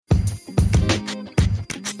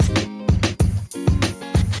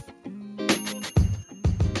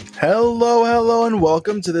Hello, and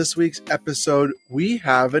welcome to this week's episode. We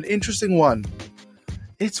have an interesting one.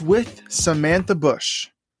 It's with Samantha Busch.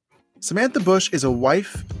 Samantha Busch is a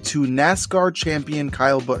wife to NASCAR champion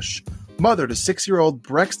Kyle Busch, mother to 6-year-old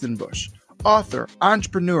Brexton Busch, author,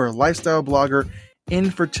 entrepreneur, lifestyle blogger,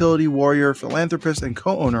 infertility warrior, philanthropist, and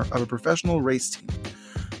co-owner of a professional race team.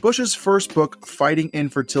 Busch's first book, Fighting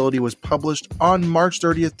Infertility, was published on March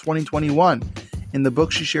 30th, 2021. In the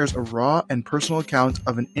book, she shares a raw and personal account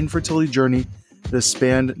of an infertility journey that has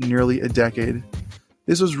spanned nearly a decade.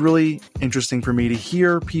 This was really interesting for me to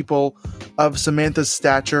hear people of Samantha's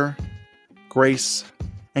stature, grace,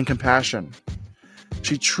 and compassion.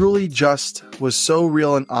 She truly just was so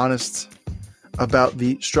real and honest about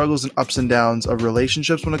the struggles and ups and downs of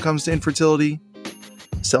relationships when it comes to infertility,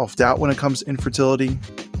 self-doubt when it comes to infertility,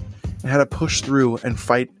 and how to push through and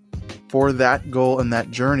fight for that goal and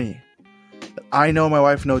that journey that I know my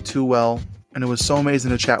wife know too well, and it was so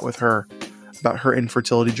amazing to chat with her about her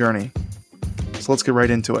infertility journey. So let's get right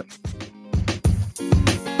into it.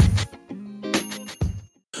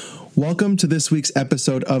 Welcome to this week's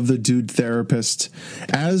episode of The Dude Therapist.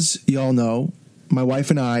 As y'all know, my wife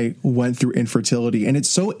and I went through infertility, and it's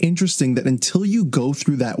so interesting that until you go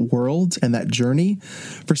through that world and that journey,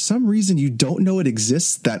 for some reason you don't know it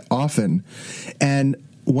exists that often. And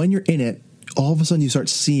when you're in it, all of a sudden you start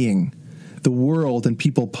seeing the world and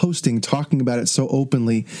people posting, talking about it so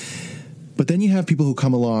openly. But then you have people who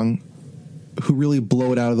come along who really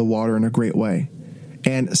blow it out of the water in a great way.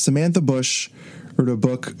 And Samantha Busch wrote a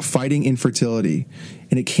book, Fighting Infertility,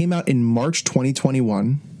 and it came out in March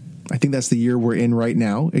 2021. I think that's the year we're in right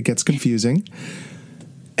now. It gets confusing.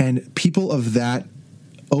 And people of that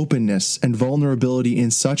openness and vulnerability in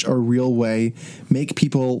such a real way make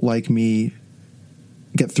people like me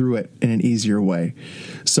get through it in an easier way.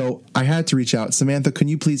 So I had to reach out. Samantha, can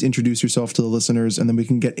you please introduce yourself to the listeners, and then we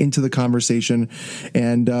can get into the conversation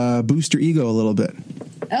and boost your ego a little bit.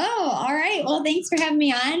 Oh, all right. Well, thanks for having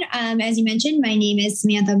me on. As you mentioned, my name is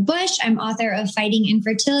Samantha Busch. I'm author of Fighting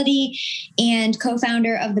Infertility and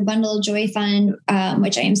co-founder of the Bundle of Joy Fund,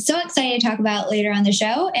 which I am so excited to talk about later on the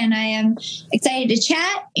show. And I am excited to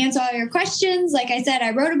chat, answer all your questions. Like I said,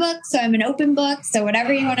 I wrote a book, so I'm an open book. So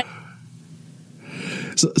whatever you want to.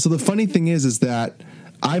 So the funny thing is that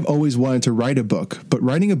I've always wanted to write a book, but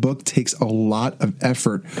writing a book takes a lot of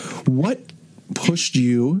effort. What pushed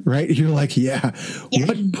you, right? You're like, yeah.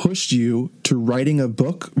 What pushed you to writing a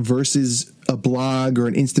book versus a blog or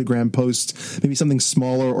an Instagram post, maybe something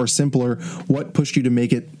smaller or simpler? What pushed you to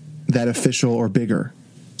make it that official or bigger?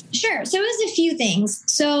 Sure. So it was a few things.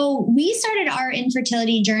 So we started our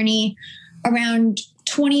infertility journey around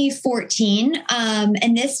 2014.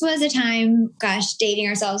 And this was a time, dating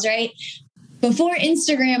ourselves, right? Before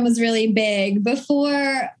Instagram was really big,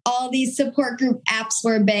 before all these support group apps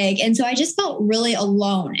were big. And so I just felt really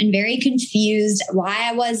alone and very confused why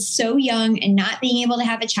I was so young and not being able to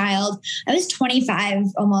have a child. I was 25,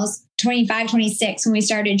 almost 25, 26 when we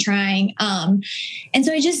started trying. And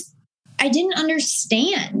so I didn't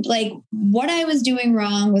understand what I was doing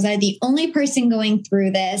wrong. Was I the only person going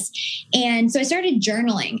through this? And so I started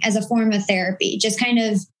journaling as a form of therapy, just kind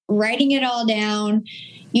of writing it all down,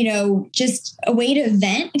 just a way to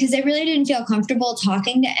vent, because I really didn't feel comfortable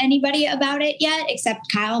talking to anybody about it yet,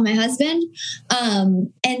 except Kyle, my husband.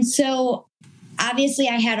 And so obviously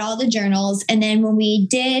I had all the journals. And then when we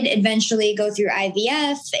did eventually go through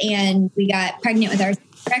IVF and we got pregnant with our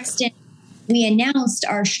Brexton, we announced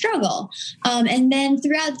our struggle. And then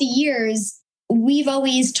throughout the years, we've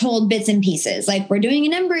always told bits and pieces, like we're doing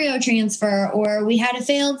an embryo transfer, or we had a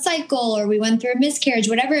failed cycle, or we went through a miscarriage,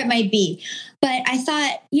 whatever it might be. But I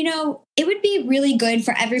thought, it would be really good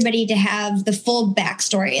for everybody to have the full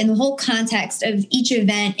backstory and the whole context of each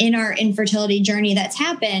event in our infertility journey that's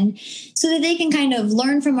happened, so that they can kind of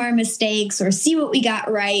learn from our mistakes or see what we got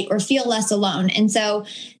right or feel less alone. And so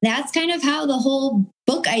that's kind of how the whole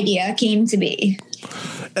book idea came to be.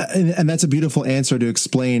 And that's a beautiful answer to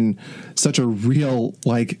explain such a real,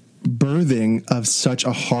 birthing of such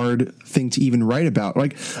a hard thing to even write about.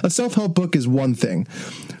 Like, a self-help book is one thing,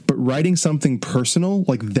 but writing something personal,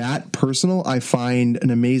 like that personal, I find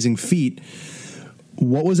an amazing feat.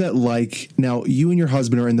 What was that like? Now, you and your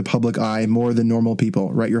husband are in the public eye more than normal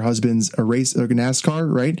people, right? Your husband's a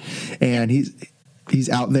NASCAR, right? And he's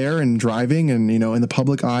out there and driving and, in the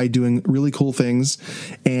public eye doing really cool things.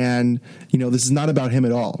 And, this is not about him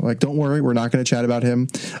at all. Don't worry, we're not going to chat about him.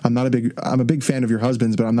 I'm a big fan of your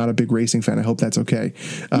husband's, but I'm not a big racing fan. I hope that's okay.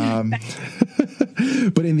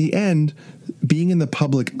 But in the end, being in the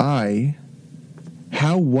public eye,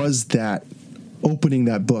 how was that opening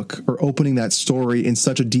that book or opening that story in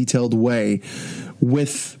such a detailed way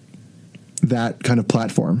with that kind of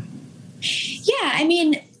platform? Yeah, I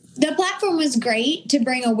mean, the platform was great to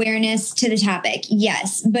bring awareness to the topic,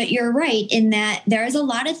 yes. But you're right in that there's a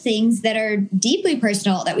lot of things that are deeply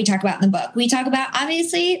personal that we talk about in the book. We talk about,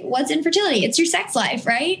 obviously, what's infertility? It's your sex life,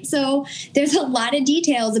 right? So there's a lot of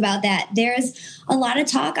details about that. There's a lot of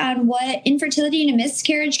talk on what infertility and a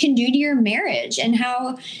miscarriage can do to your marriage and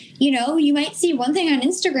how, you might see one thing on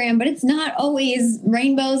Instagram, but it's not always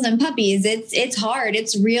rainbows and puppies. It's hard.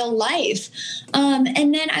 It's real life.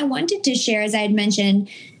 And then I wanted to share, as I had mentioned,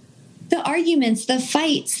 the arguments, the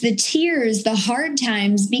fights, the tears, the hard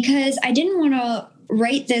times, because I didn't want to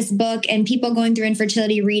write this book and people going through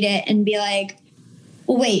infertility read it and be like,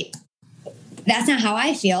 well, wait, that's not how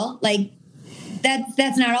I feel. Like,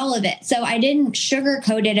 that's not all of it. So I didn't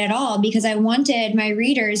sugarcoat it at all because I wanted my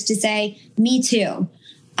readers to say, me too.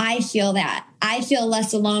 I feel that. I feel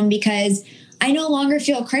less alone because I no longer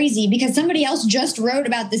feel crazy because somebody else just wrote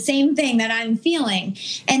about the same thing that I'm feeling.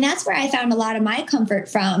 And that's where I found a lot of my comfort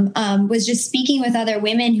from, was just speaking with other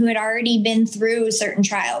women who had already been through certain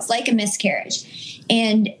trials, like a miscarriage.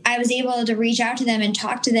 And I was able to reach out to them and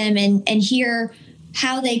talk to them and hear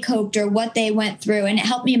how they coped or what they went through. And it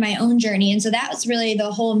helped me in my own journey. And so that was really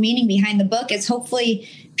the whole meaning behind the book, is hopefully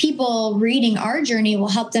people reading our journey will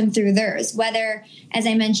help them through theirs. Whether, as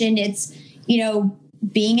I mentioned, it's,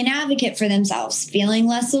 being an advocate for themselves, feeling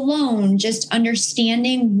less alone, just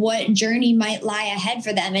understanding what journey might lie ahead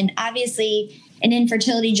for them. And obviously, an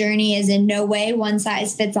infertility journey is in no way one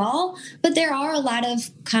size fits all, but there are a lot of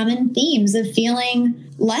common themes of feeling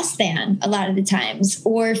less than a lot of the times,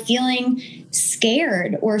 or feeling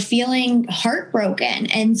scared, or feeling heartbroken.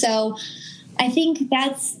 And so I think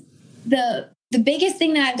that's the biggest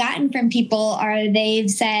thing that I've gotten from people are they've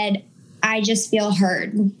said, I just feel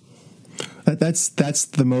heard. That's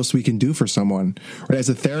the most we can do for someone, right? As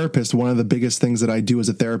a therapist, one of the biggest things that I do as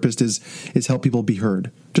a therapist is help people be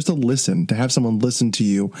heard. Just to listen, to have someone listen to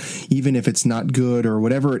you, even if it's not good or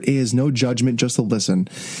whatever it is, no judgment, just to listen.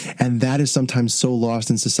 And that is sometimes so lost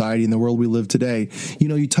in society, in the world we live today.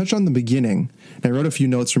 You touch on the beginning, and I wrote a few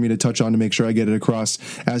notes for me to touch on to make sure I get it across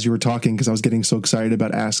as you were talking, because I was getting so excited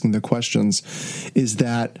about asking the questions, is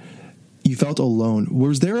that you felt alone.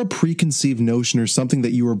 Was there a preconceived notion or something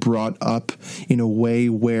that you were brought up in a way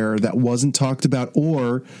where that wasn't talked about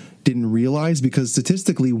or didn't realize? Because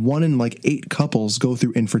statistically, 1 in 8 couples go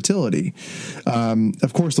through infertility.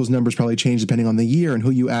 Of course, those numbers probably change depending on the year and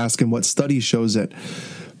who you ask and what study shows it.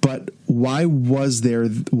 But why was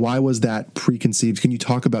that preconceived? Can you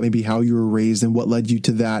talk about maybe how you were raised and what led you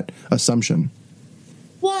to that assumption?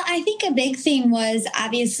 Well, I think a big thing was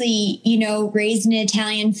obviously, raised in an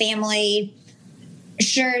Italian family.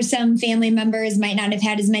 Sure, some family members might not have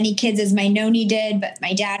had as many kids as my noni did, but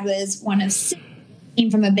my dad was one of 6,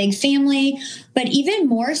 came from a big family. But even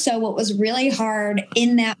more so, what was really hard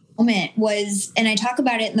in that moment was, and I talk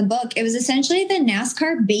about it in the book, it was essentially the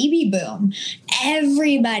NASCAR baby boom.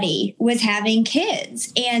 Everybody was having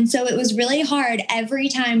kids. And so it was really hard every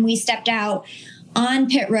time we stepped out on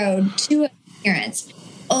pit road to a parents.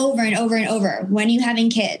 Over and over and over. When are you having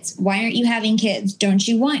kids? Why aren't you having kids? Don't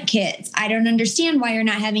you want kids? I don't understand why you're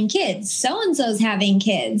not having kids. So-and-so's having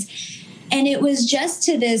kids. And it was just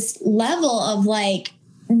to this level of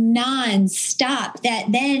nonstop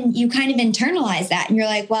that then you kind of internalize that. And you're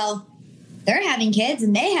like, well, they're having kids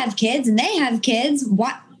and they have kids and they have kids.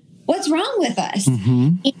 What's wrong with us?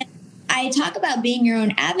 Mm-hmm. And I talk about being your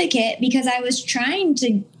own advocate because I was trying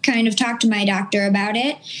to kind of talk to my doctor about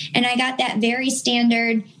it. And I got that very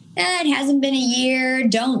standard, it hasn't been a year,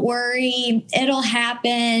 don't worry, it'll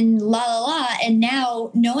happen, la, la, la. And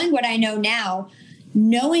now, knowing what I know now,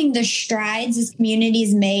 knowing the strides this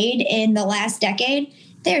community's made in the last decade,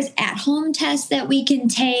 there's at-home tests that we can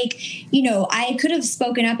take. I could have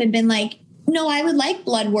spoken up and been like, no, I would like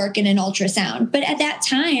blood work and an ultrasound. But at that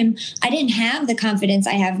time, I didn't have the confidence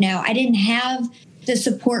I have now. I didn't have the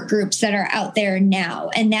support groups that are out there now.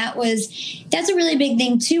 And that's a really big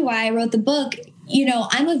thing, too, why I wrote the book.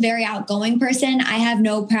 I'm a very outgoing person. I have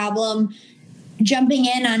no problem jumping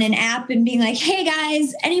in on an app and being like, hey,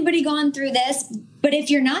 guys, anybody going through this? But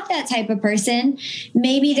if you're not that type of person,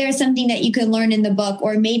 maybe there's something that you can learn in the book,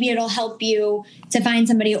 or maybe it'll help you to find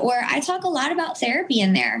somebody. Or I talk a lot about therapy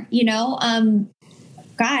in there, for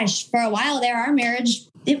a while there, our marriage,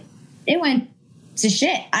 it went to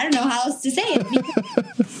shit. I don't know how else to say it.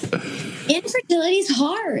 Infertility is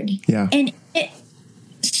hard. Yeah. And it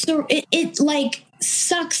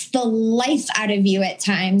sucks the life out of you at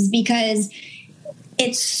times because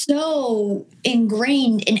it's so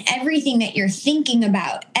ingrained in everything that you're thinking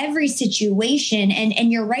about, every situation.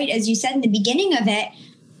 And you're right, as you said in the beginning of it,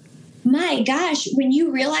 my gosh, when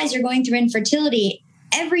you realize you're going through infertility,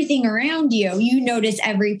 everything around you, you notice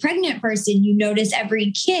every pregnant person, you notice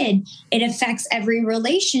every kid. It affects every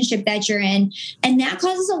relationship that you're in. And that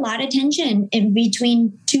causes a lot of tension in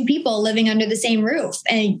between two people living under the same roof.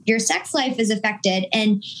 And your sex life is affected.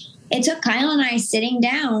 And it took Kyle and I sitting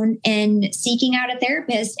down and seeking out a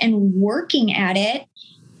therapist and working at it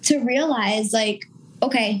to realize, like,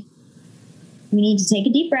 okay, we need to take a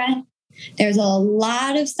deep breath. There's a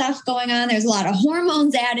lot of stuff going on. There's a lot of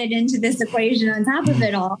hormones added into this equation on top of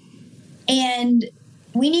it all. And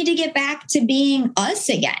we need to get back to being us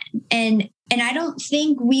again. And I don't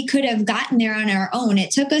think we could have gotten there on our own.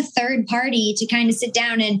 It took a third party to kind of sit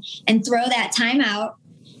down and throw that time out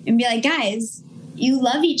and be like, guys, you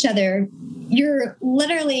love each other. You're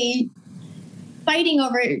literally fighting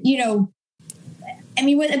over,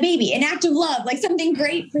 with a baby, an act of love, like something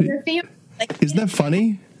great for your family. Like, isn't that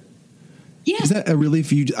funny? Yeah. Is that a really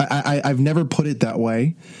huge? I've never put it that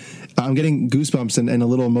way. I'm getting goosebumps and a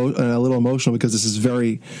little emotional because this is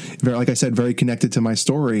very, very, like I said, very connected to my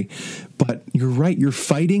story. But you're right. You're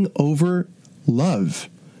fighting over love,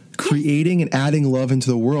 creating and adding love into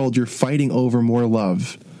the world. You're fighting over more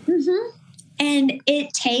love. Mm-hmm. And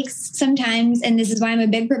it takes sometimes, and this is why I'm a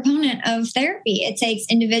big proponent of therapy. It takes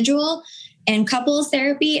individual and couples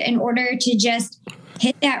therapy in order to just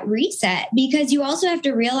hit that reset, because you also have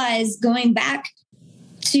to realize, going back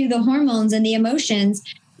to the hormones and the emotions,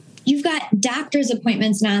 you've got doctor's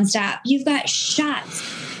appointments nonstop. You've got shots,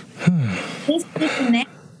 this and that.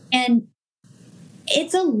 And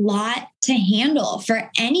it's a lot to handle for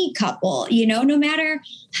any couple, no matter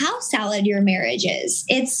how solid your marriage is.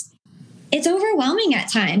 It's overwhelming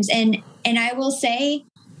at times. And I will say,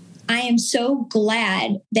 I am so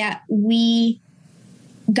glad that we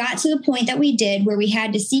got to the point that we did where we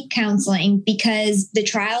had to seek counseling, because the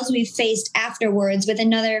trials we've faced afterwards with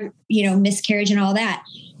another, miscarriage and all that,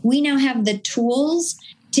 we now have the tools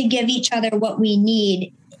to give each other what we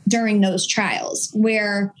need during those trials,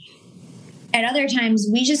 where at other times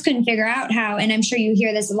we just couldn't figure out how, and I'm sure you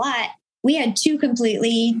hear this a lot, we had two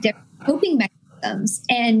completely different coping mechanisms.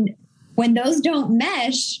 And when those don't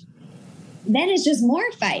mesh, then it's just more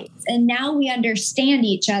fights. And now we understand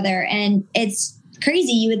each other, and it's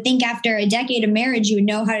crazy. You would think after a decade of marriage, you would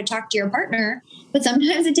know how to talk to your partner, but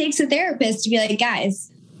sometimes it takes a therapist to be like,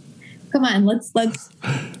 guys, come on, let's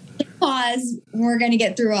pause. We're going to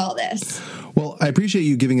get through all this. Well, I appreciate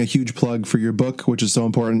you giving a huge plug for your book, which is so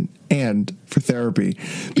important, and for therapy,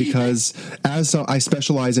 because I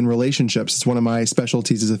specialize in relationships. It's one of my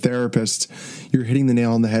specialties as a therapist. You're hitting the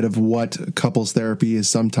nail on the head of what couples therapy is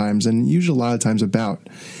sometimes, and usually a lot of times about.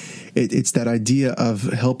 It's that idea of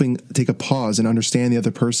helping take a pause and understand the other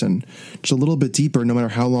person just a little bit deeper, no matter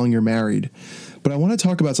how long you're married. But I want to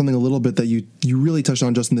talk about something a little bit that you really touched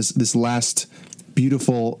on just in this last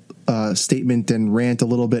beautiful statement and rant a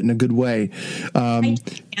little bit in a good way.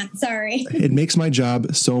 Sorry. It makes my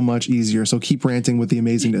job so much easier. So keep ranting with the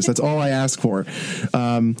amazingness. That's all I ask for.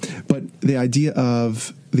 But the idea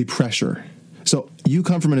of the pressure. So you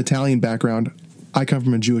come from an Italian background. I come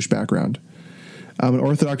from a Jewish background. I'm an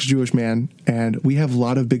Orthodox Jewish man, and we have a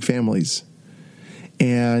lot of big families.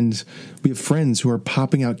 And we have friends who are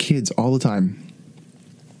popping out kids all the time.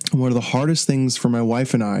 And one of the hardest things for my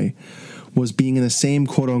wife and I was being in the same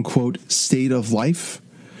quote-unquote state of life,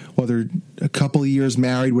 whether a couple of years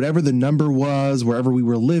married, whatever the number was, wherever we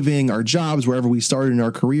were living, our jobs, wherever we started in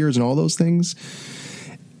our careers and all those things,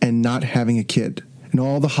 and not having a kid. And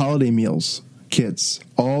all the holiday meals, kids.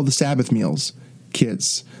 All the Sabbath meals,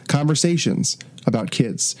 kids. Conversations about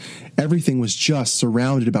kids. Everything was just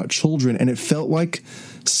surrounded about children, and it felt like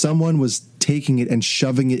someone was taking it and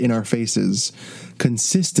shoving it in our faces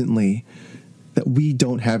consistently that we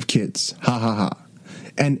don't have kids. Ha ha ha.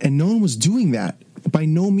 And no one was doing that. By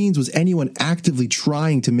no means was anyone actively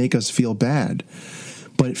trying to make us feel bad.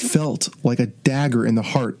 But it felt like a dagger in the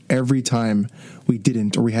heart every time we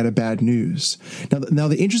didn't, or we had a bad news. Now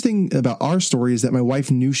the interesting about our story is that my wife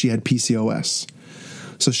knew she had PCOS.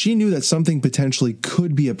 So she knew that something potentially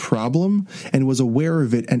could be a problem and was aware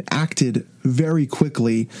of it and acted very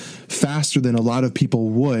quickly, faster than a lot of people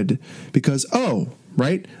would, because, a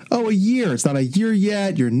year. It's not a year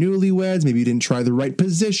yet. You're newlyweds. Maybe you didn't try the right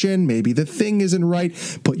position. Maybe the thing isn't right.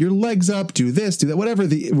 Put your legs up. Do this, do that. Whatever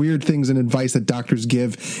the weird things and advice that doctors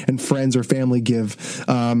give and friends or family give.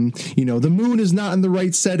 The moon is not in the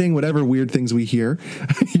right setting. Whatever weird things we hear.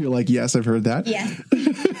 You're like, yes, I've heard that. Yeah.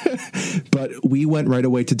 But we went right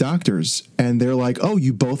away to doctors, and they're like, oh,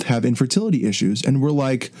 you both have infertility issues. And we're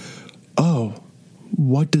like, oh,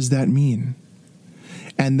 what does that mean?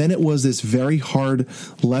 And then it was this very hard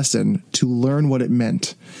lesson to learn what it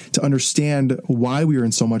meant, to understand why we were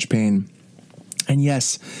in so much pain. And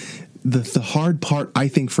yes, the hard part, I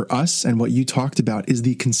think, for us and what you talked about is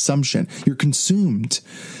the consumption. You're consumed.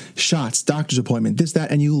 Shots, doctor's appointment, this,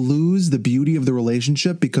 that, and you lose the beauty of the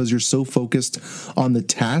relationship because you're so focused on the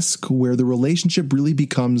task, where the relationship really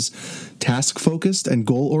becomes task focused and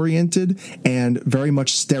goal oriented and very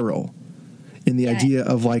much sterile in the idea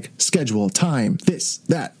of like schedule, time, this,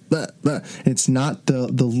 that, that. And it's not the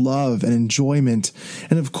love and enjoyment.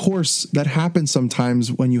 And of course, that happens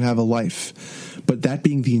sometimes when you have a life. But that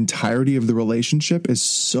being the entirety of the relationship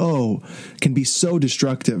can be so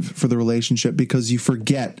destructive for the relationship, because you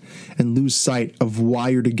forget and lose sight of why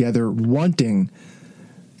you're together, wanting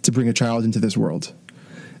to bring a child into this world.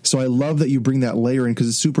 So I love that you bring that layer in, because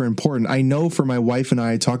it's super important. I know for my wife and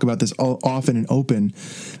I talk about this often and open,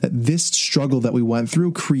 that this struggle that we went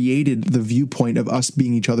through created the viewpoint of us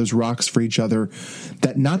being each other's rocks for each other,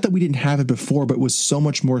 that not that we didn't have it before, but was so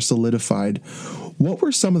much more solidified. What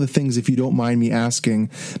were some of the things, if you don't mind me asking,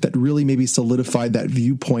 that really maybe solidified that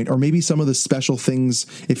viewpoint, or maybe some of the special things,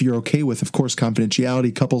 if you're okay with, of course,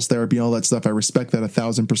 confidentiality, couples therapy, all that stuff? I respect that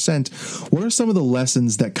 1,000%. What are some of the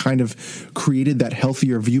lessons that kind of created that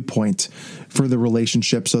healthier viewpoint for the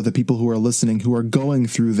relationship, so that people who are listening, who are going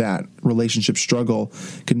through that relationship struggle,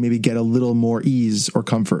 can maybe get a little more ease or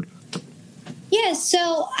comfort? Yeah,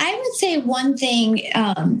 so I would say one thing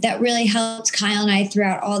that really helped Kyle and I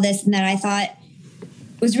throughout all this, and that I thought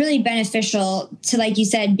was really beneficial to, like you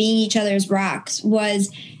said, being each other's rocks,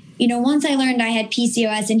 was, once I learned I had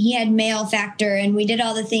PCOS and he had male factor, and we did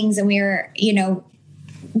all the things, and we were,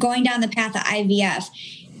 going down the path of IVF,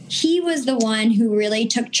 he was the one who really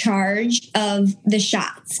took charge of the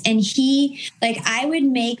shots. And I would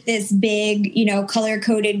make this big,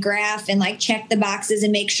 color-coded graph and check the boxes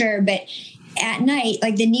and make sure. But at night,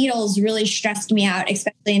 the needles really stressed me out,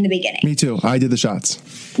 especially in the beginning. Me too. I did the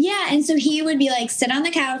shots. Yeah. And so he would be like, sit on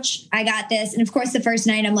the couch. I got this. And of course, the first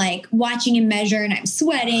night I'm watching him measure, and I'm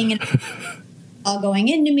sweating and all going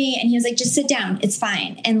into me. And he was like, just sit down. It's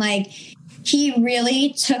fine. And he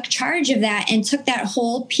really took charge of that and took that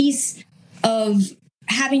whole piece of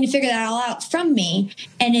having to figure that all out from me.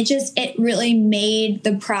 And it really made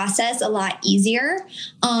the process a lot easier.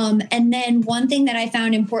 And then one thing that I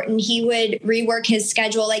found important, he would rework his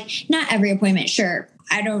schedule, not every appointment. Sure,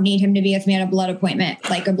 I don't need him to be with me at a blood appointment,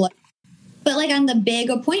 but on the big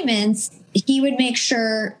appointments, he would make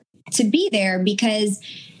sure to be there, because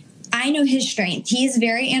I know his strength. He's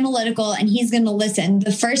very analytical, and he's going to listen.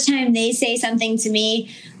 The first time they say something to me,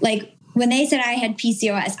 when they said I had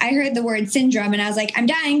PCOS, I heard the word syndrome, and I was like, I'm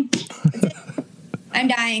dying. I'm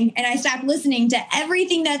dying. And I stopped listening to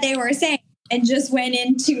everything that they were saying and just went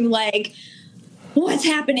into what's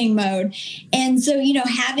happening mode. And so,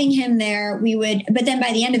 having him there, but then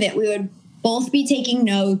by the end of it, we would both be taking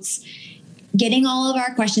notes, getting all of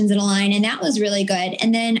our questions in a line. And that was really good.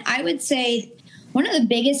 And then I would say one of the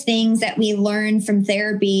biggest things that we learned from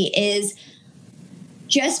therapy is,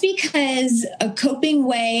 just because a coping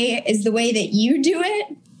way is the way that you do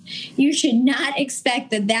it, you should not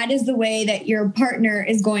expect that is the way that your partner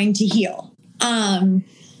is going to heal. Amen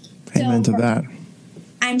to that.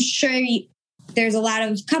 I'm sure there's a lot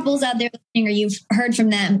of couples out there listening, or you've heard from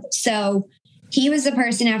them. So he was the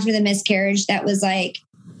person after the miscarriage that was like,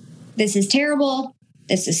 this is terrible.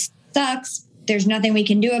 Sucks. There's nothing we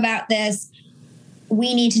can do about this.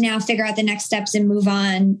 We need to now figure out the next steps and move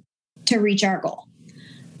on to reach our goal.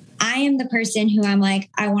 I am the person who I'm like,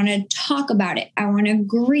 I want to talk about it. I want to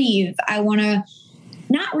grieve. I want to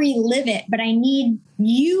not relive it, but I need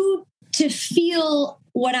you to feel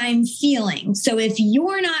what I'm feeling. So if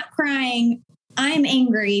you're not crying, I'm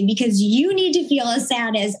angry, because you need to feel as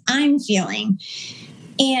sad as I'm feeling.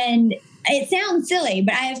 And it sounds silly,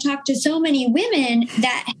 but I have talked to so many women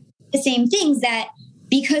that have the same things, that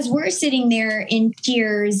because we're sitting there in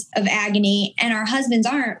tears of agony and our husbands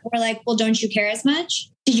aren't, we're like, well, don't you care as much?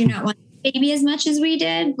 Did you not want the baby as much as we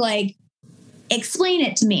did? Explain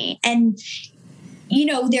it to me. And,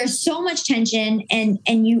 there's so much tension,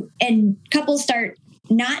 and couples start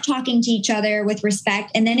not talking to each other with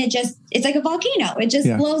respect. And then it's like a volcano. It just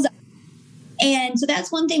blows up. And so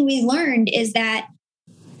that's one thing we learned, is that,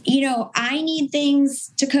 I need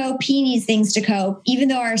things to cope. He needs things to cope. Even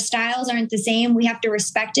though our styles aren't the same, we have to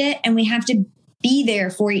respect it, and we have to be there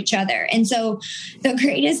for each other. And so the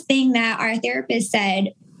greatest thing that our therapist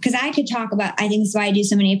said, because I could talk about, I think that's why I do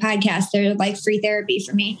so many podcasts. They're like free therapy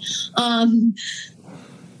for me.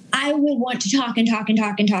 I would want to talk and talk and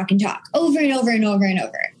talk and talk and talk over and over and over and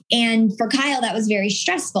over. And for Kyle, that was very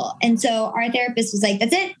stressful. And so our therapist was like,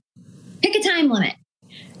 that's it. Pick a time limit.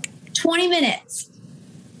 20 minutes.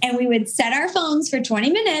 And we would set our phones for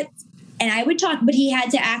 20 minutes and I would talk, but he had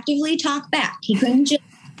to actively talk back. He couldn't just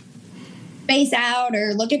space out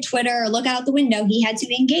or look at Twitter or look out the window. He had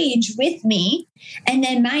to engage with me. And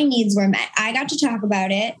then my needs were met. I got to talk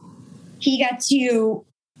about it. He got to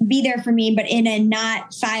be there for me, but in a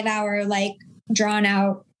not 5-hour, like drawn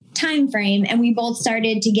out time frame. And we both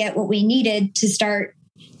started to get what we needed to start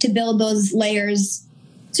to build those layers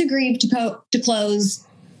to grieve, to close,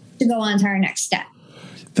 to go on to our next step.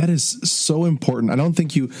 That is so important. I don't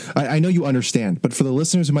think I know you understand, but for the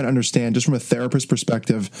listeners who might understand, just from a therapist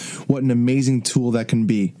perspective, what an amazing tool that can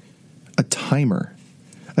be. A timer.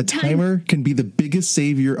 A timer can be the biggest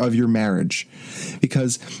savior of your marriage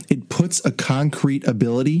because it puts a concrete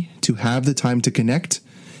ability to have the time to connect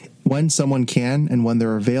when someone can and when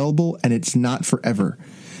they're available, and it's not forever.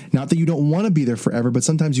 Not that you don't want to be there forever, but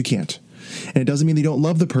sometimes you can't. And it doesn't mean that you don't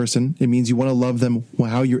love the person. It means you want to love them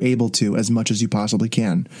how you're able to, as much as you possibly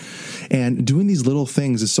can. And doing these little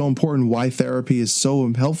things is so important. Why therapy is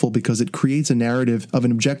so helpful, because it creates a narrative of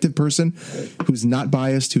an objective person who's not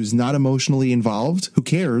biased, who's not emotionally involved, who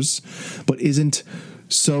cares, but isn't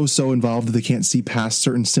so involved that they can't see past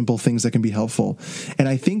certain simple things that can be helpful. And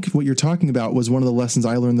I think what you're talking about was one of the lessons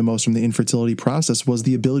I learned the most from the infertility process was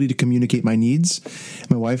the ability to communicate my needs,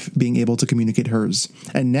 my wife being able to communicate hers.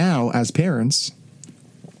 And now, as parents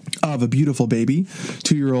of a beautiful baby,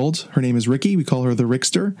 2-year-old, her name is Ricky. We call her the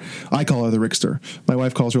Rickster. I call her the Rickster. My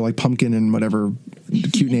wife calls her like Pumpkin and whatever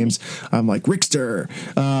cute names. I'm like Rickster.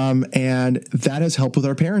 And that has helped with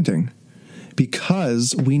our parenting,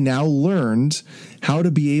 because we now learned how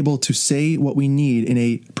to be able to say what we need in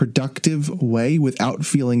a productive way without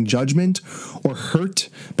feeling judgment or hurt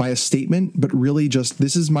by a statement, but really just,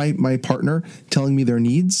 this is my partner telling me their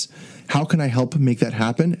needs. How can I help make that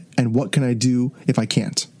happen? And what can I do if I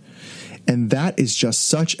can't? And that is just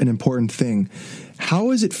such an important thing.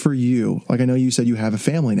 How is it for you? Like, I know you said you have a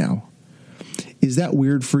family now. Is that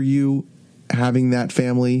weird for you, having that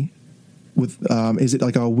family? Is it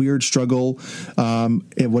like a weird struggle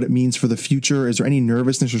and what it means for the future? Is there any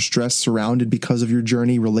nervousness or stress surrounded because of your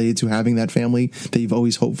journey related to having that family that you've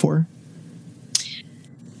always hoped for?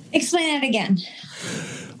 Explain that again.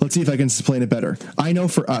 Let's see if I can explain it better. I know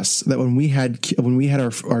for us that when we had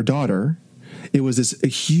our daughter, it was this a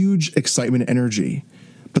huge excitement and energy.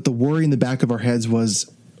 But the worry in the back of our heads was,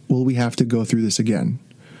 will we have to go through this again?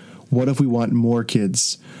 What if we want more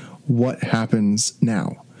kids? What happens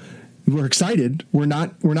now? We're excited. We're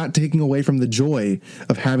not taking away from the joy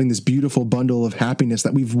of having this beautiful bundle of happiness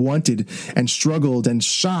that we've wanted and struggled, and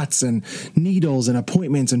shots and needles and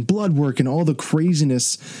appointments and blood work and all the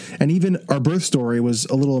craziness. And even our birth story was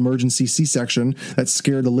a little emergency C-section that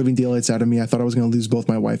scared the living daylights out of me. I thought I was going to lose both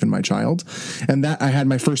my wife and my child. And that I had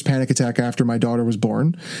my first panic attack after my daughter was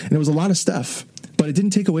born. And it was a lot of stuff, but it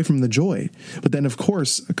didn't take away from the joy. But then, of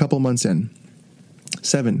course, a couple months in,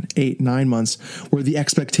 7, 8, 9 months, where the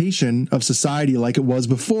expectation of society, like it was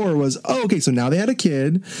before, was, oh, okay, so now they had a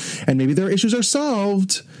kid and maybe their issues are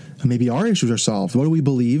solved, and maybe our issues are solved. What do we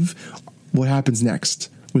believe? What happens next?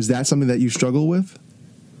 Was that something that you struggle with?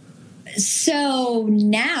 So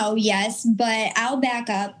now, yes, but I'll back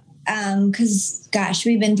up because, gosh,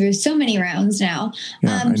 we've been through so many rounds now.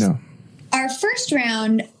 Yeah, I know. Our first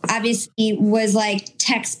round, obviously, was like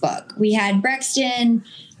textbook. We had Brexton.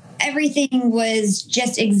 Everything was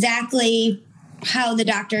just exactly how the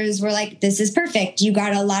doctors were like, this is perfect. You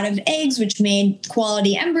got a lot of eggs, which made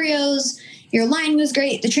quality embryos. Your line was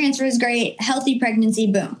great. The transfer was great. Healthy pregnancy.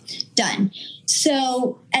 Boom. Done.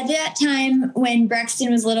 So at that time, when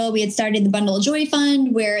Brexton was little, we had started the Bundle of Joy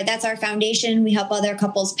Fund, where that's our foundation. We help other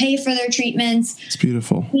couples pay for their treatments. It's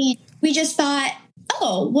beautiful. We just thought,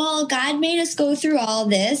 oh, well, God made us go through all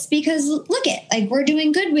this because look it, like we're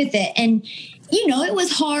doing good with it. And it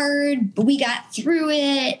was hard, but we got through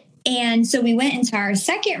it. And so we went into our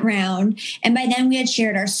second round. And by then we had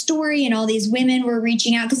shared our story and all these women were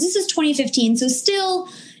reaching out because this is 2015. So still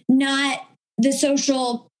not the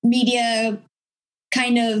social media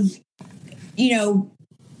kind of,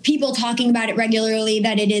 people talking about it regularly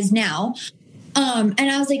that it is now. And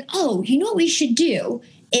I was like, oh, what we should do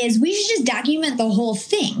is we should just document the whole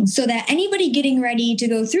thing so that anybody getting ready to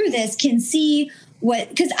go through this can see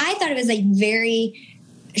because I thought it was like very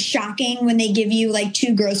shocking when they give you like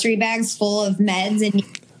 2 grocery bags full of meds and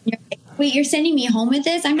you're like, wait, you're sending me home with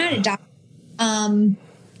this? I'm not a doctor.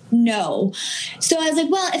 No. So I was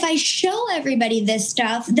like, well, if I show everybody this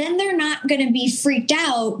stuff, then they're not going to be freaked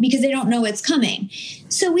out because they don't know it's coming.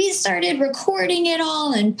 So we started recording it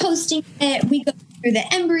all and posting it. We go through the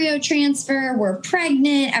embryo transfer. We're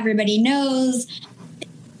pregnant. Everybody knows.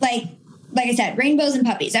 Like, like I said, rainbows and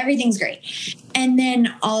puppies, everything's great. And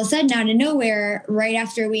then all of a sudden, out of nowhere, right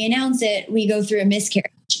after we announce it, we go through a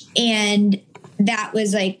miscarriage. And that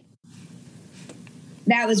was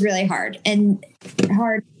really hard, and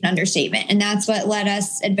hard understatement. And that's what led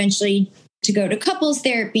us eventually to go to couples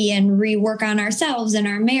therapy and rework on ourselves and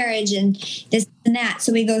our marriage and this and that.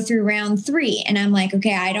 So we go through round 3, and I'm like,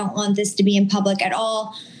 okay, I don't want this to be in public at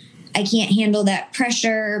all. I can't handle that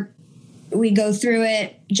pressure. We go through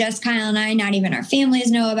it. Just Kyle and I, not even our families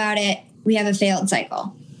know about it. We have a failed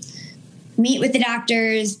cycle. Meet with the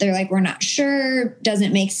doctors. They're like, we're not sure.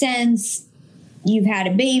 Doesn't make sense. You've had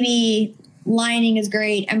a baby. Lining is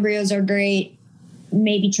great. Embryos are great.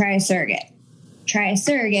 Maybe try a surrogate.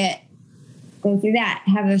 Go through that.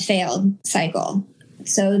 Have a failed cycle.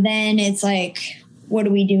 So then it's like, what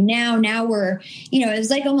do we do now? Now we're, it was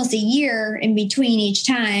like almost a year in between each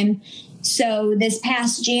time. So this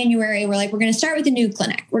past January, we're like, we're going to start with a new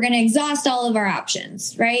clinic. We're going to exhaust all of our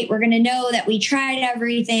options, right? We're going to know that we tried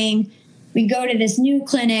everything. We go to this new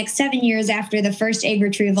clinic 7 years after the first egg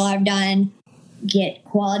retrieval I've done, get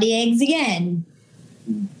quality eggs again,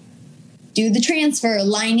 do the transfer,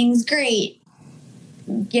 lining's great,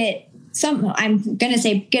 get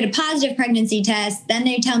a positive pregnancy test. Then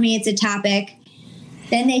they tell me it's ectopic.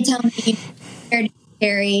 Then they tell me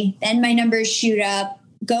hereditary. Then my numbers shoot up.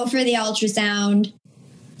 Go for the ultrasound.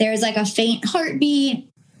 There's like a faint heartbeat.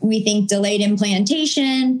 We think delayed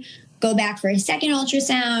implantation. Go back for a second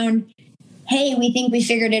ultrasound. Hey, we think we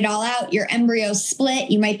figured it all out. Your embryo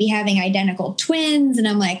split. You might be having identical twins. And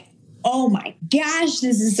I'm like, oh my gosh,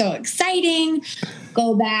 this is so exciting.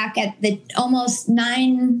 Go back at the almost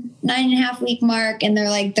 9.5 week mark, and they're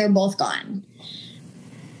like, they're both gone.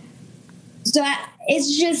 So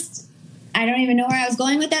it's just, I don't even know where I was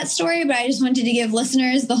going with that story, but I just wanted to give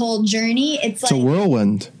listeners the whole journey. It's like a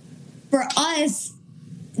whirlwind. For us,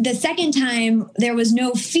 the second time, there was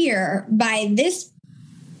no fear. By this,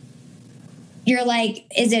 you're like,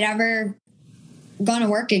 is it ever going to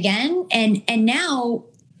work again? And now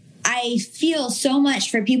I feel so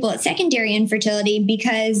much for people at secondary infertility,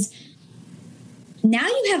 because now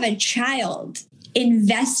you have a child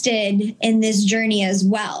invested in this journey as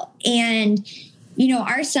well. And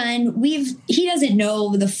our son, he doesn't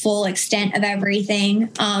know the full extent of everything,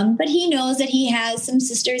 but he knows that he has some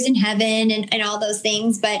sisters in heaven and all those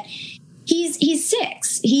things. But he's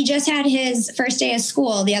 6. He just had his first day of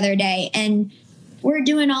school the other day, and we're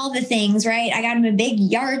doing all the things, right? I got him a big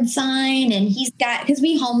yard sign, and because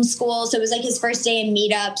we homeschool, so it was like his first day in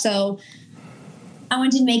meetup. So I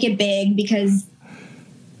wanted to make it big because,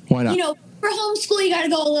 why not? For homeschool, you got to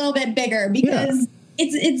go a little bit bigger because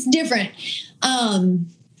it's different.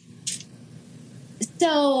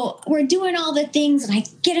 So we're doing all the things, and I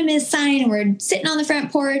get him his sign, and we're sitting on the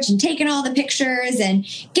front porch and taking all the pictures and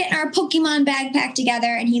getting our Pokemon bag packed together.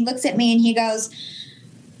 And he looks at me and he goes,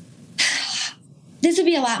 this would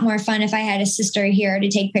be a lot more fun if I had a sister here to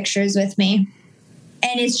take pictures with me.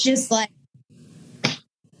 And it's just like,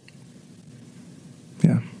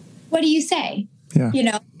 what do you say?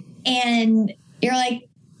 Yeah. And you're like,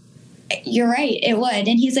 you're right, it would.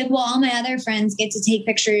 And he's like, well, all my other friends get to take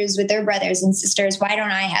pictures with their brothers and sisters. Why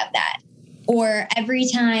don't I have that? Or every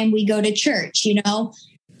time we go to church,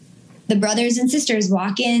 the brothers and sisters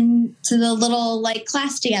walk in to the little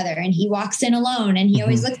class together, and he walks in alone, and he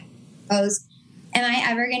always looks at me and goes, am I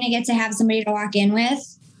ever going to get to have somebody to walk in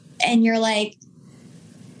with? And you're like,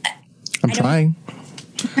 I'm trying,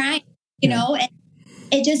 and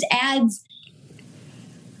it just adds,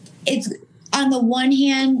 it's on the one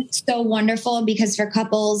hand so wonderful, because for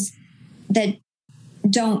couples that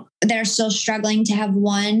are still struggling to have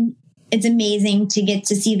one, it's amazing to get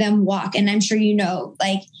to see them walk. And I'm sure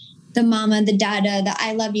the mama, the dada, the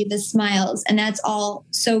I love you, the smiles, and that's all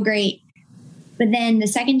so great. But then the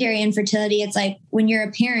secondary infertility, it's like when you're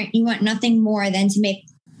a parent, you want nothing more than to make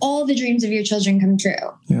all the dreams of your children come true.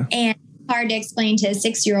 Yeah. And it's hard to explain to a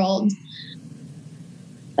 6-year-old,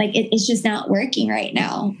 it's just not working right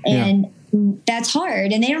now. And that's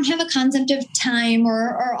hard. And they don't have a concept of time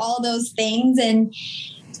or all those things. And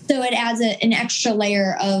so it adds an extra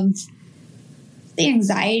layer of the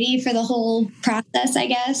anxiety for the whole process, I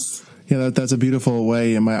guess. Yeah, that's a beautiful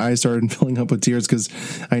way. And my eyes started filling up with tears, because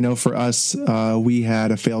I know for us, we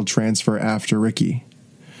had a failed transfer after Ricky.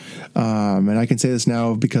 And I can say this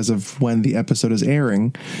now because of when the episode is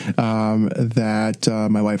airing, that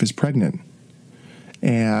my wife is pregnant.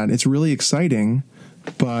 And it's really exciting,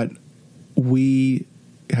 but we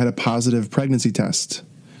had a positive pregnancy test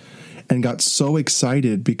and got so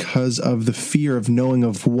excited because of the fear of knowing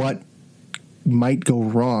of what might go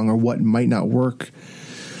wrong or what might not work,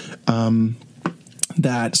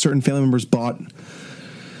 that certain family members bought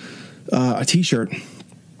a t-shirt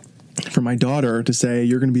for my daughter to say,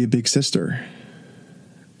 "You're going to be a big sister,"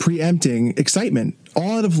 preempting excitement,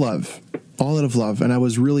 all out of love. And I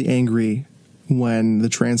was really angry when the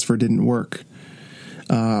transfer didn't work,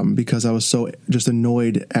 because I was so just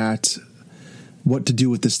annoyed at what to do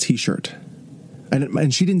with this t-shirt.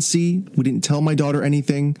 And she didn't see, we didn't tell my daughter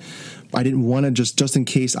anything. I didn't want to just in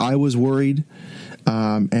case I was worried.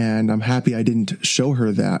 And I'm happy I didn't show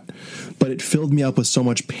her that, but it filled me up with so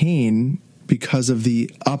much pain because of the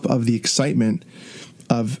excitement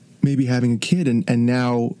of maybe having a kid. And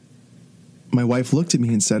now my wife looked at me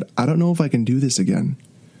and said, "I don't know if I can do this again.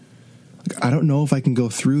 I don't know if I can go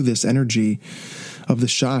through this energy of the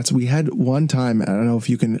shots." We had one time, I don't know if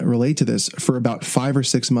you can relate to this, for about 5 or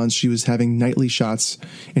 6 months, she was having nightly shots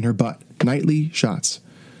in her butt. Nightly shots.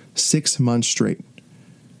 6 months straight.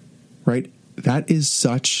 Right? That is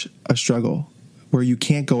such a struggle where you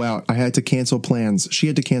can't go out. I had to cancel plans. She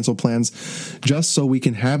had to cancel plans just so we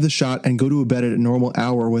can have the shot and go to bed at a normal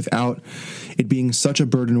hour without it being such a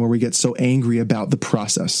burden where we get so angry about the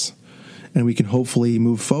process and we can hopefully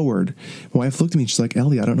move forward. My wife looked at me and she's like,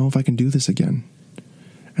 "Ellie, I don't know if I can do this again."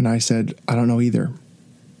 And I said, "I don't know either."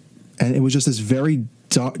 And it was just this very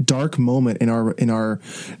dark moment in our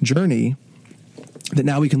journey that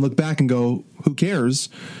now we can look back and go, who cares?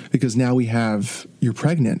 Because now you're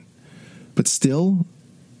pregnant. But still,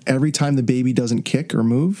 every time the baby doesn't kick or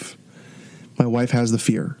move, my wife has the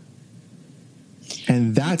fear.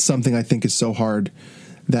 And that's something I think is so hard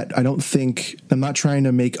that I'm not trying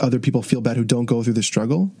to make other people feel bad who don't go through the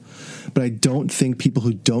struggle, but I don't think people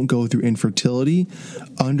who don't go through infertility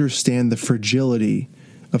understand the fragility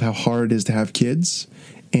of how hard it is to have kids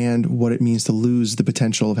and what it means to lose the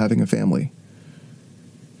potential of having a family.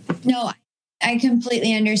 No, I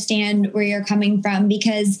completely understand where you're coming from,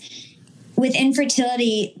 because with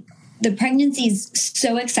infertility, the pregnancy is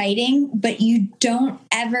so exciting, but you don't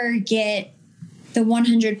ever get the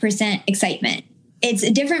 100% excitement. It's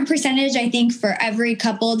a different percentage, I think, for every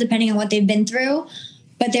couple, depending on what they've been through.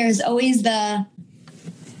 But there's always but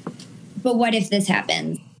what if this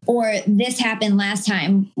happens? Or this happened last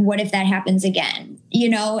time. What if that happens again?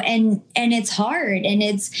 And it's hard. And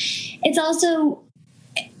it's also,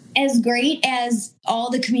 as great as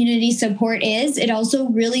all the community support is, it also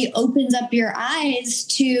really opens up your eyes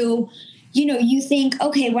to, you think,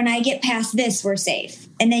 okay, when I get past this, we're safe.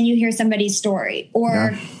 And then you hear somebody's story,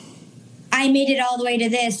 or I made it all the way to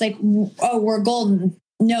this, like, oh, we're golden.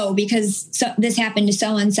 No, because this happened to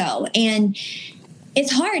so-and-so. And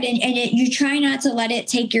it's hard. And you try not to let it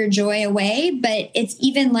take your joy away. But it's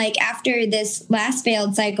even like after this last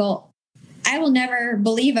failed cycle, I will never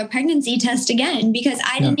believe a pregnancy test again, because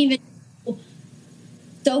I didn't even know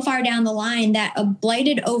so far down the line that a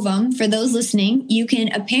blighted ovum, for those listening,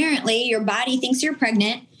 your body thinks you're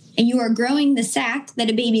pregnant and you are growing the sac that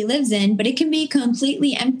a baby lives in, but it can be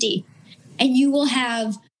completely empty. And you will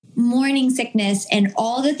have morning sickness and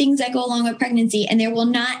all the things that go along with pregnancy, and there will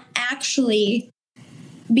not actually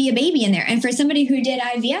be a baby in there. And for somebody who did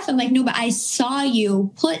IVF, I'm like, no, but I saw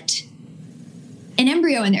you put an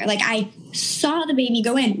embryo in there. Like, I saw the baby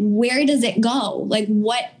go in. Where does it go? Like,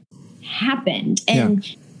 what happened?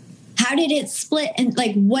 And how did it split? And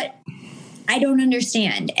like, what? I don't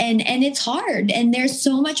understand. And it's hard. And there's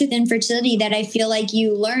so much with infertility that I feel like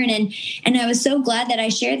you learn. And I was so glad that I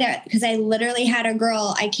shared that, because I literally had a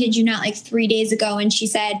girl, I kid you not, like 3 days ago. And she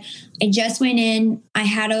said, I just went in, I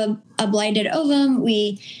had a blighted ovum.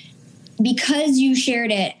 Because you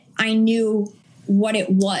shared it, I knew what it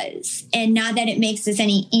was. And not that it makes this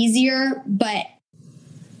any easier, but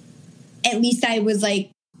at least I was like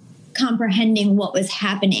comprehending what was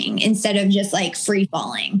happening instead of just like free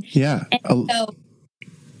falling. Yeah. And so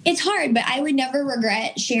it's hard, but I would never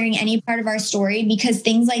regret sharing any part of our story, because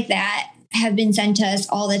things like that have been sent to us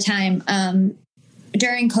all the time.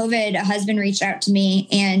 During COVID, a husband reached out to me,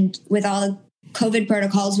 and with all the COVID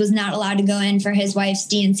protocols, was not allowed to go in for his wife's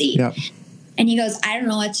D&C. Yep. And he goes, I don't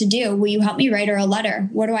know what to do. Will you help me write her a letter?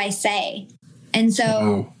 What do I say? And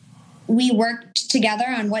so we worked together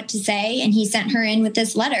on what to say, and he sent her in with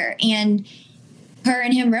this letter, and her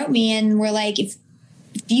and him wrote me, and we're like, if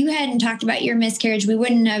you hadn't talked about your miscarriage, we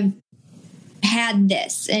wouldn't have had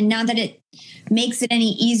this. And not that it makes it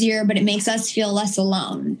any easier, but it makes us feel less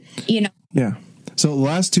alone, Yeah. So the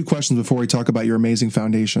last two questions before we talk about your amazing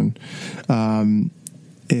foundation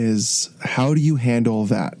is, how do you handle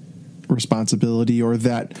that responsibility, or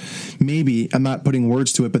that, maybe, I'm not putting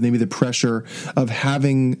words to it, but maybe the pressure of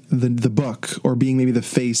having the book, or being maybe the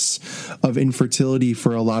face of infertility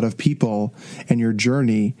for a lot of people and your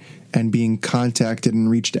journey, and being contacted and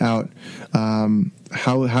reached out.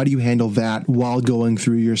 How do you handle that while going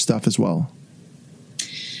through your stuff as well?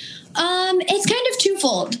 It's kind of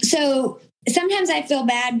twofold. So sometimes I feel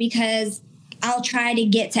bad because I'll try to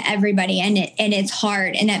get to everybody and it's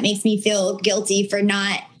hard. And that makes me feel guilty for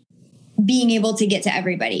not being able to get to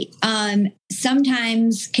everybody.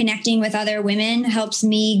 Sometimes connecting with other women helps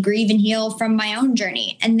me grieve and heal from my own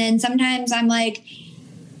journey. And then sometimes I'm like,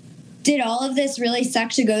 did all of this really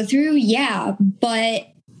suck to go through? Yeah. But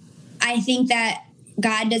I think that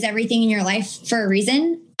God does everything in your life for a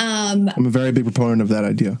reason. I'm a very big proponent of that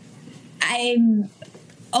idea. I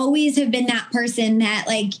always have been that person that,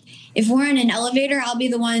 like, if we're in an elevator, I'll be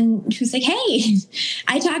the one who's like, hey,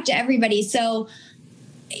 I talk to everybody. So,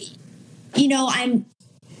 you know, I'm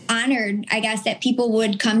honored, I guess, that people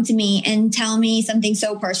would come to me and tell me something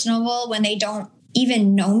so personal when they don't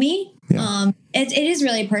even know me. Yeah. It is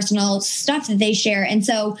really personal stuff that they share. And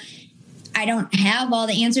so I don't have all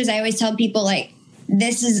the answers. I always tell people, like,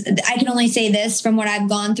 I can only say this from what I've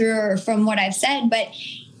gone through or from what I've said. But,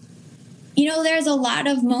 you know, there's a lot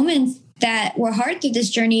of moments that were hard through this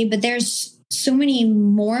journey, but there's so many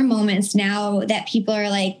more moments now that people are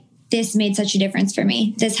like, this made such a difference for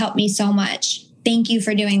me. This helped me so much. Thank you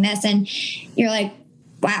for doing this. And you're like,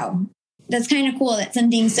 wow, that's kind of cool that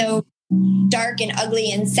something so dark and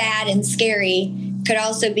ugly and sad and scary could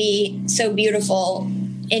also be so beautiful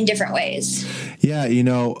in different ways. Yeah. You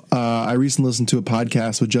know, I recently listened to a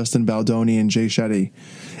podcast with Justin Baldoni and Jay Shetty.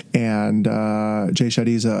 And Jay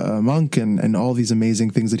Shetty's a monk and all these amazing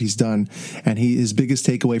things that he's done. And his biggest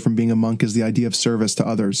takeaway from being a monk is the idea of service to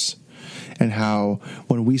others, and how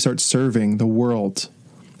when we start serving the world,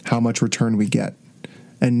 how much return we get.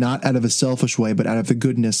 And not out of a selfish way, but out of the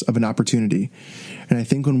goodness of an opportunity. And I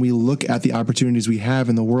think when we look at the opportunities we have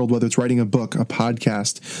in the world, whether it's writing a book, a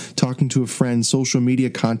podcast, talking to a friend, social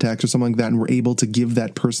media contacts, or something like that, and we're able to give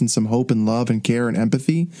that person some hope and love and care and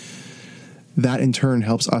empathy, that in turn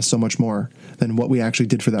helps us so much more than what we actually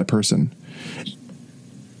did for that person.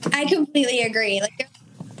 I completely agree. Like,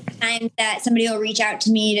 there's times that somebody will reach out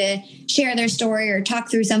to me to share their story or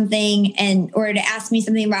talk through something or to ask me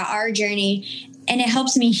something about our journey. And it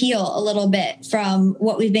helps me heal a little bit from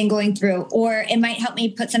what we've been going through, or it might help me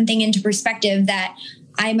put something into perspective that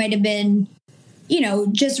I might have been, you know,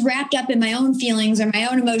 just wrapped up in my own feelings or my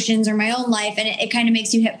own emotions or my own life. And it kind of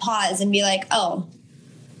makes you hit pause and be like, oh,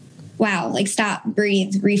 wow, like, stop,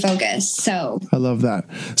 breathe, refocus. So I love that.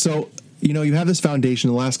 So, you know, you have this foundation.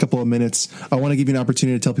 In the last couple of minutes, I want to give you an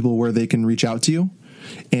opportunity to tell people where they can reach out to you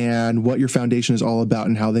and what your foundation is all about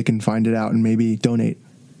and how they can find it out and maybe donate.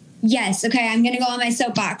 Yes. Okay. I'm going to go on my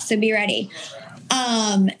soapbox, so be ready.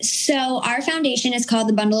 So our foundation is called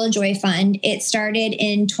the Bundle of Joy Fund. It started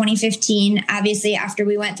in 2015, obviously after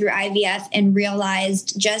we went through IVF and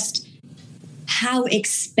realized just how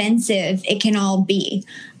expensive it can all be.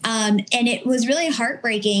 And it was really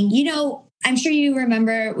heartbreaking. You know, I'm sure you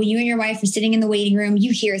remember when you and your wife were sitting in the waiting room,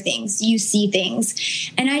 you hear things, you see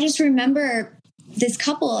things. And I just remember this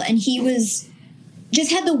couple, and he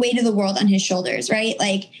just had the weight of the world on his shoulders, right?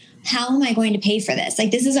 Like, how am I going to pay for this?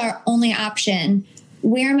 Like, this is our only option.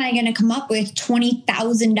 Where am I going to come up with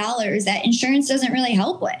 $20,000 that insurance doesn't really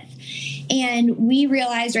help with? And we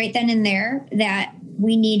realized right then and there that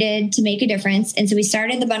we needed to make a difference. And so we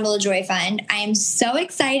started the Bundle of Joy Fund. I am so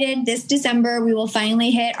excited. This December, we will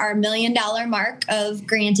finally hit our $1 million mark of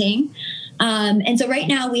granting. And so right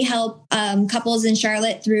now we help couples in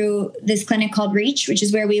Charlotte through this clinic called Reach, which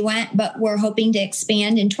is where we went, but we're hoping to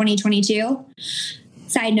expand in 2022.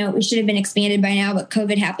 Side note, we should have been expanded by now, but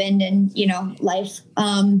COVID happened and, you know, life.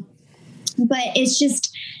 But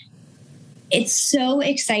it's so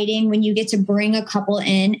exciting when you get to bring a couple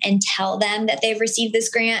in and tell them that they've received this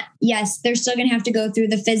grant. Yes, they're still going to have to go through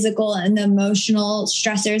the physical and the emotional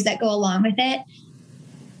stressors that go along with it.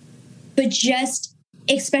 But just,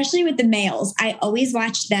 especially with the males, I always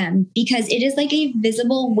watch them because it is like a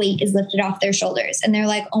visible weight is lifted off their shoulders. And they're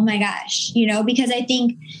like, oh my gosh, you know, because I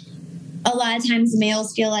think a lot of times the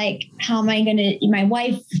males feel like, how am I going to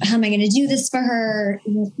do this for her?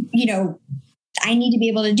 You know, I need to be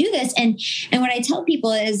able to do this. And what I tell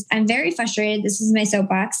people is I'm very frustrated. This is my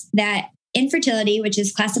soapbox, that infertility, which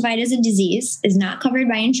is classified as a disease, is not covered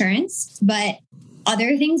by insurance, but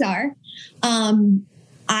other things are.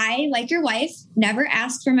 I, like your wife, never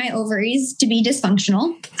asked for my ovaries to be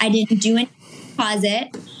dysfunctional. I didn't do anything to cause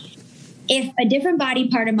it. If a different body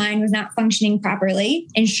part of mine was not functioning properly,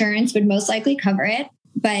 insurance would most likely cover it.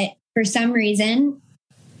 But for some reason,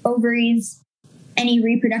 ovaries, any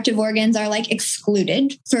reproductive organs are like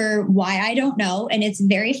excluded for why I don't know. And it's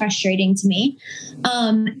very frustrating to me.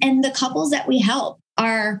 And the couples that we help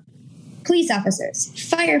are police officers,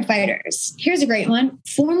 firefighters. Here's a great one,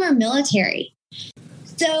 former military.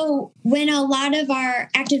 So when a lot of our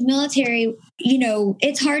active military,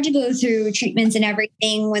 it's hard to go through treatments and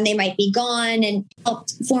everything when they might be gone, and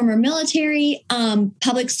helped former military,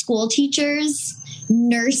 public school teachers,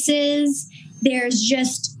 nurses. There's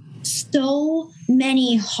just so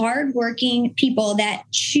many hardworking people that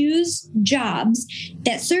choose jobs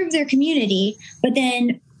that serve their community, but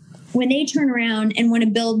then when they turn around and want to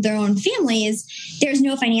build their own families, there's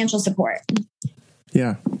no financial support.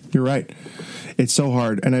 Yeah, you're right. It's so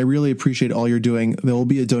hard. And I really appreciate all you're doing. There will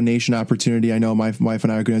be a donation opportunity. I know my wife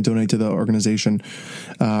and I are going to donate to the organization.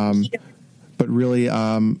 But really,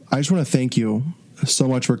 I just want to thank you so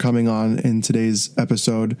much for coming on in today's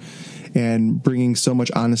episode and bringing so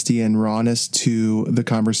much honesty and rawness to the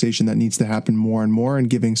conversation that needs to happen more and more, and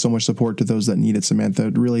giving so much support to those that need it, Samantha.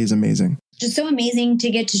 It really is amazing. Just so amazing to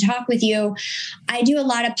get to talk with you. I do a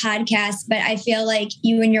lot of podcasts, but I feel like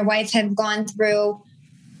you and your wife have gone through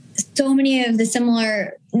so many of the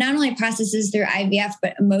similar, not only processes through IVF,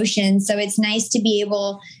 but emotions. So it's nice to be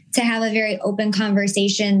able to have a very open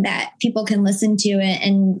conversation that people can listen to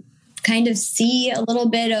and kind of see a little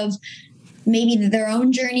bit of maybe their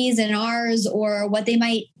own journeys and ours, or what they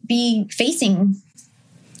might be facing.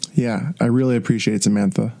 Yeah, I really appreciate it,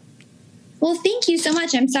 Samantha. Well, thank you so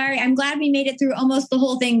much. I'm sorry. I'm glad we made it through almost the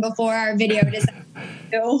whole thing before our video decided.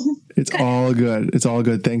 It's all good. It's all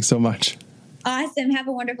good. Thanks so much. Awesome. Have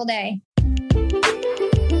a wonderful day.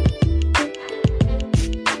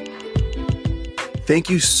 Thank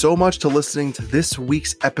you so much to listening to this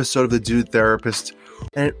week's episode of The Dude Therapist.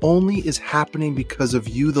 And it only is happening because of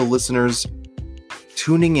you, the listeners,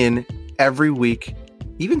 tuning in every week,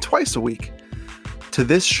 even twice a week, to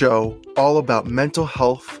this show all about mental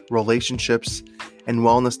health, relationships, and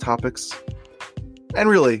wellness topics. And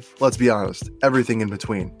really, let's be honest, everything in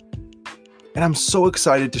between. And I'm so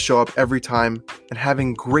excited to show up every time and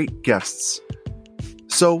having great guests.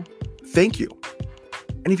 So, thank you.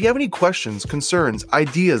 And if you have any questions, concerns,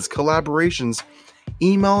 ideas, collaborations,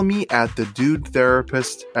 email me at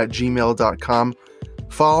thedudetherapist@gmail.com.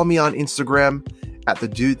 Follow me on Instagram at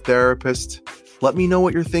thedudetherapist. Let me know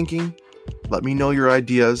what you're thinking. Let me know your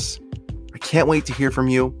ideas. I can't wait to hear from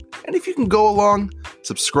you. And if you can go along,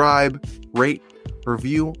 subscribe, rate,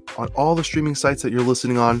 review on all the streaming sites that you're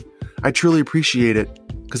listening on. I truly appreciate it,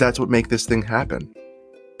 because that's what makes this thing happen.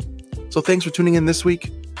 So thanks for tuning in this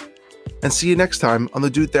week, and see you next time on the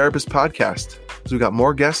Dude Therapist podcast, because we've got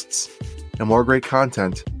more guests and more great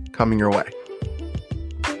content coming your way.